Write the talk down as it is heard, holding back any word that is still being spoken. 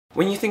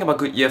When you think about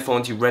good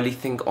earphones, you rarely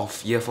think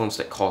of earphones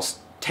that cost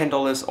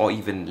 $10 or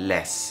even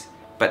less.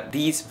 But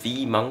these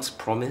V Monks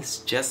promise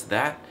just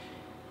that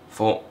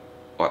for,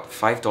 what,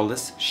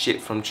 $5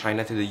 shipped from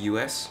China to the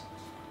US?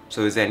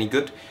 So is that any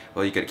good?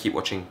 Well, you gotta keep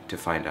watching to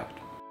find out.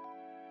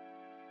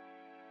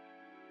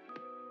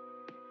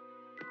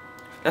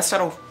 Let's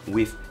start off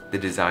with the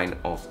design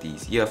of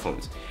these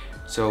earphones.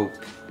 So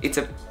it's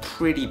a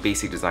pretty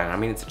basic design. I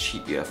mean, it's a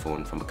cheap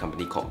earphone from a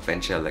company called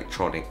Venture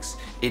Electronics.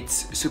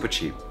 It's super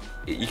cheap,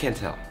 you can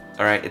tell.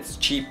 Alright, it's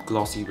cheap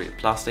glossy red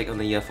plastic on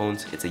the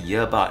earphones. It's a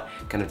earbud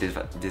kind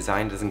of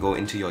design, doesn't go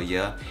into your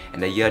ear,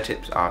 and the ear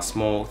tips are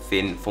small,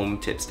 thin foam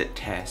tips that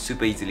tear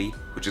super easily,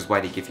 which is why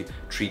they give you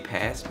 3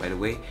 pairs, by the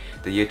way.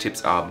 The ear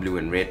tips are blue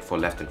and red for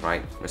left and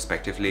right,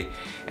 respectively,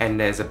 and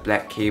there's a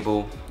black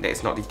cable that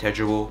is not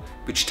detachable,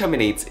 which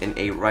terminates in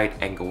a right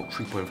angle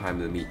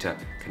 3.5mm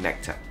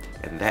connector.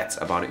 And that's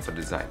about it for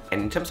design.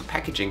 And in terms of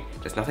packaging,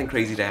 there's nothing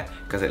crazy there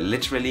because it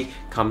literally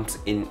comes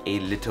in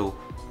a little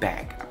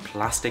bag, a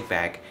plastic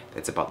bag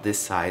that's about this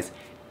size,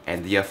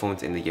 and the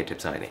earphones and the ear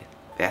tips are in it.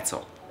 That's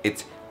all.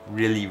 It's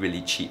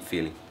really cheap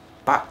feeling.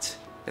 But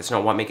that's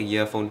not what makes a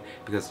earphone,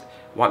 because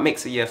what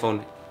makes a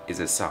earphone is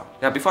its sound.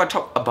 Now before I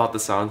talk about the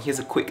sound, here's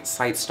a quick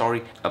side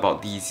story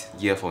about these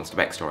earphones, the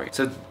backstory.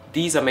 So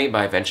these are made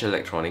by Venture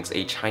Electronics,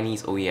 a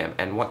Chinese OEM,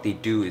 and what they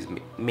do is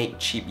make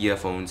cheap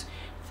earphones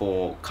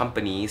for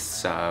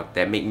companies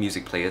that make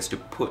music players to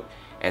put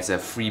as a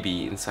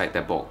freebie inside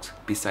their box,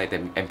 beside their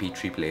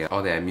MP3 player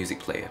or their music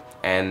player.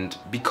 And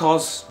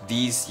because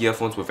these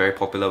earphones were very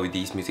popular with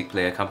these music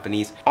player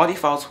companies,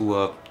 audiophiles who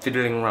were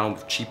fiddling around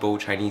with cheapo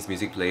Chinese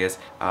music players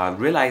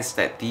realized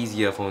that these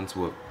earphones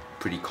were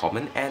pretty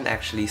common and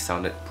actually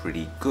sounded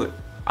pretty good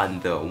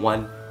under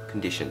one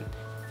condition.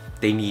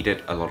 They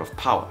needed a lot of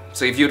power.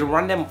 So if you were to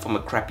run them from a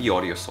crappy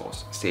audio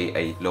source, say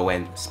a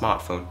low-end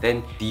smartphone,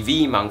 then the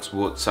V Monks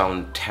would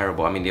sound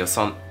terrible. I mean, they'll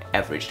sound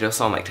average. They'll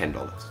sound like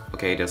 $10.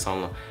 Okay, they'll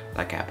sound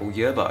like Apple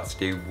earbuds.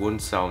 They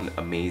wouldn't sound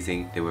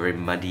amazing. They were very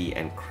muddy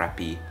and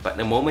crappy. But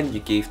the moment you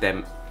gave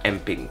them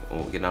amping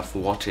or enough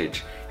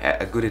wattage,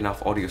 a good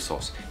enough audio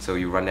source, so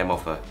you run them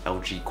off a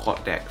LG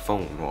quad deck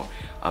phone or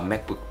a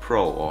MacBook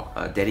Pro or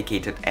a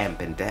dedicated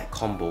amp and that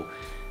combo,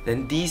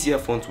 then these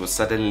earphones will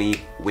suddenly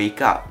wake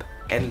up.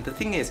 And the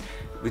thing is,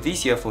 with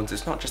these earphones,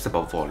 it's not just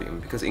about volume,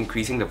 because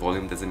increasing the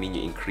volume doesn't mean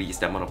you increase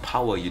the amount of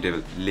power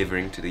you're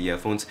delivering to the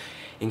earphones.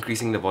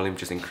 Increasing the volume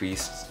just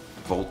increases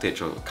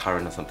voltage or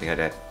current or something like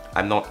that.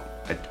 I'm not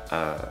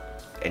an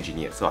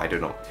engineer, so I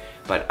don't know.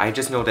 But I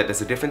just know that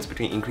there's a difference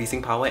between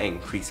increasing power and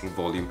increasing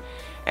volume.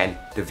 And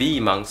the V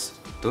Monks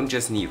don't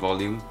just need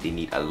volume, they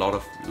need a lot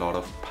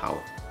of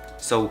power.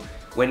 So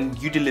when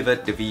you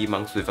delivered the V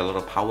Monks with a lot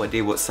of power,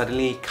 they would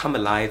suddenly come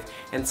alive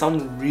and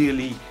sound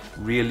really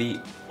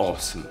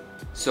awesome.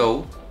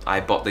 So I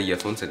bought the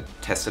earphones and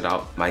tested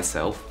out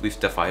myself with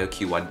the Fiio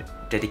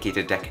Q1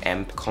 dedicated deck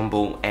amp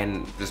combo,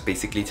 and just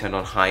basically turned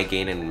on high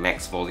gain and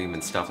max volume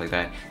and stuff like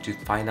that to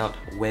find out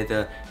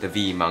whether the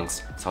V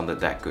Monks sounded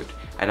that good.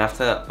 And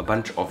after a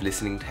bunch of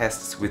listening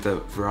tests with a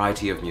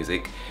variety of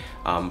music,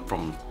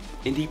 from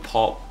indie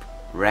pop,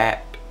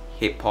 rap,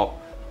 hip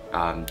hop,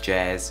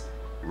 jazz,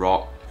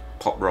 rock,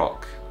 pop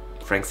rock,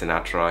 Frank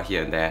Sinatra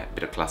here and there, a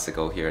bit of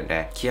classical here and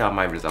there, here are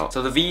my results.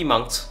 So the V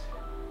Monks,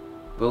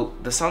 well,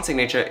 the sound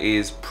signature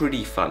is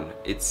pretty fun.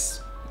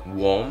 It's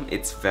warm,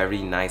 it's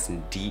very nice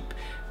and deep.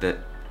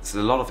 There's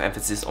a lot of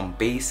emphasis on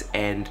bass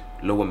and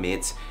lower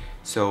mids.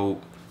 So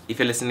if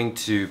you're listening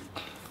to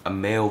a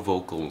male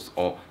vocals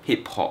or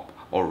hip hop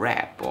or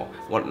rap or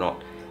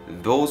whatnot,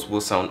 those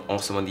will sound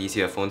awesome on these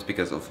earphones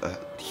because of a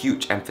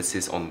huge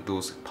emphasis on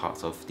those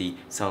parts of the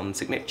sound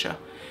signature.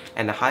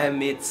 And the higher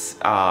mids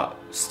are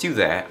still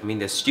there. I mean,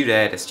 they're still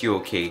there, they're still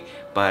okay,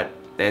 but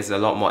there's a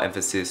lot more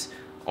emphasis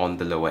on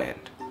the lower end.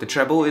 The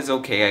treble is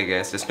okay, I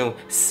guess. There's no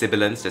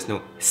sibilance, there's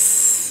no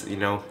s, you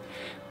know.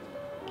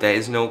 There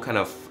is no kind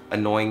of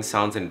annoying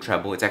sounds in the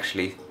treble. It's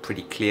actually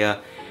pretty clear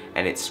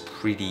and it's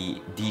pretty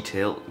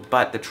detailed,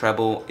 but the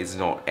treble is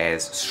not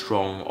as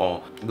strong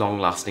or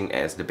long-lasting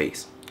as the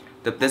bass.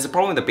 There's a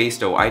problem with the bass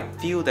though. I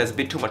feel there's a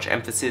bit too much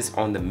emphasis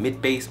on the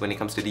mid-bass when it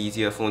comes to these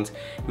earphones,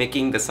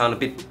 making the sound a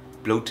bit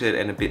bloated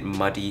and a bit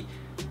muddy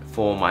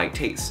for my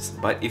tastes.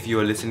 But if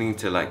you're listening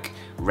to like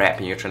rap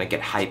and you're trying to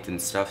get hyped and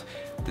stuff,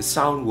 the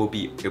sound will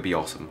be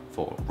awesome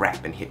for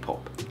rap and hip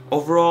hop.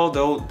 Overall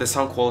though, the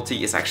sound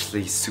quality is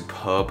actually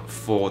superb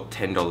for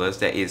 $10.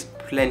 There is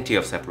plenty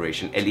of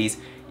separation, at least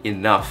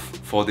enough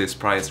for this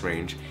price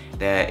range.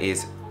 There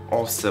is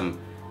awesome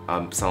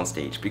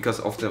soundstage. Because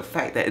of the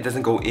fact that it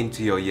doesn't go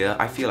into your ear,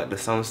 I feel like the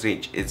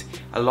soundstage is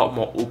a lot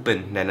more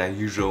open than a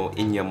usual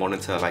in-ear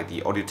monitor like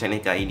the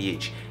Audio-Technica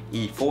ADH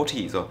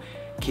E40s or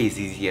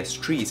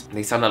KZZS3s.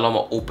 They sound a lot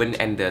more open,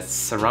 and the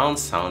surround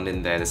sound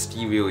in there, the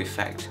stereo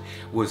effect,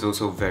 was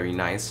also very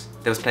nice.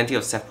 There was plenty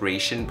of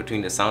separation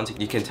between the sounds.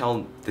 You can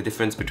tell the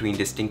difference between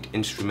distinct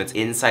instruments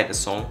inside the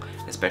song,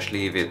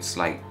 especially if it's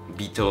like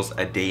Beatles'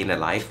 A Day in a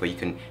Life, where you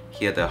can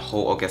hear the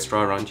whole orchestra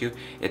around you.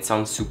 It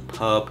sounds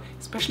superb,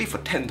 especially for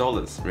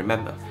 $10,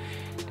 remember.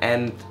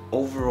 And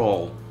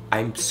overall,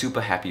 I'm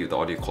super happy with the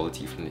audio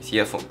quality from these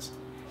earphones.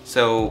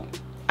 So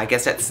I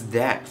guess that's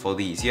that for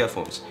these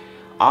earphones.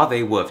 Are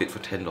they worth it for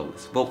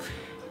 $10? Well,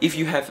 if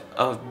you have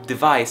a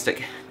device that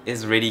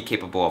is really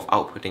capable of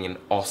outputting an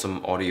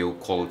awesome audio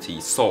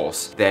quality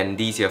source, then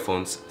these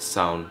earphones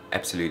sound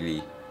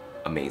absolutely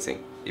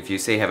amazing. If you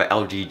say have an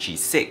LG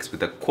G6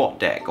 with a quad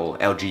deck, or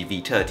LG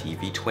V30,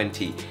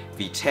 V20,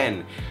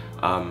 V10,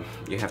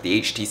 you have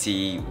the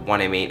HTC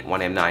 1M8,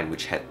 1M9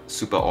 which had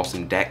super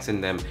awesome decks in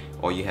them,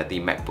 or you had the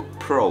MacBook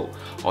Pro,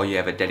 or you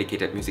have a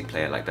dedicated music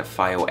player like the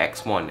FiO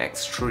X1,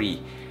 X3,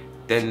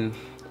 then,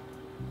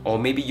 or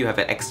maybe you have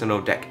an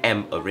external deck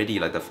amp already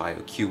like the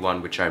FiO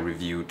Q1 which I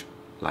reviewed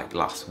like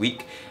last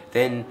week,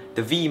 then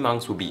the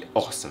V-mounts will be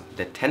awesome.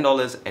 They're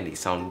 $10 and they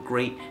sound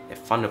great, they're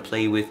fun to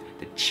play with,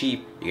 they're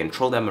cheap, you can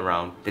throw them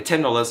around. They're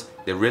 $10,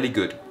 they're really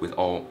good with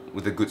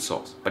a good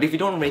source. But if you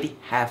don't already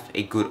have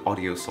a good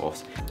audio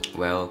source,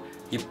 well,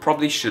 you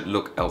probably should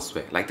look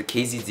elsewhere. Like the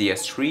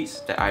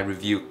KZZS3s that I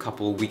reviewed a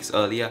couple weeks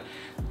earlier,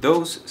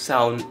 those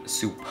sound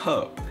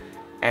superb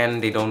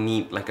and they don't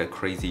need like a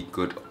crazy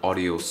good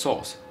audio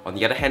source. On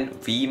the other hand,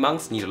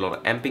 V-mounts need a lot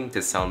of amping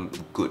to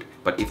sound good.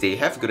 But if they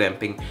have good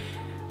amping,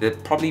 they're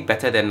probably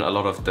better than a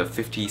lot of the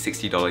 $50,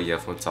 $60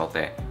 earphones out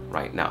there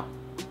right now.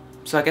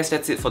 So I guess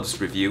that's it for this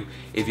review.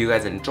 If you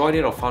guys enjoyed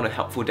it or found it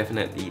helpful,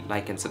 definitely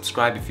like and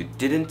subscribe. If you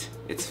didn't,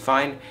 it's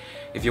fine.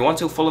 If you want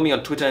to, follow me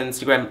on Twitter and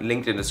Instagram,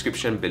 linked in the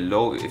description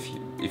below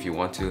if you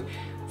want to.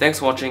 Thanks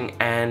for watching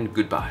and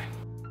goodbye.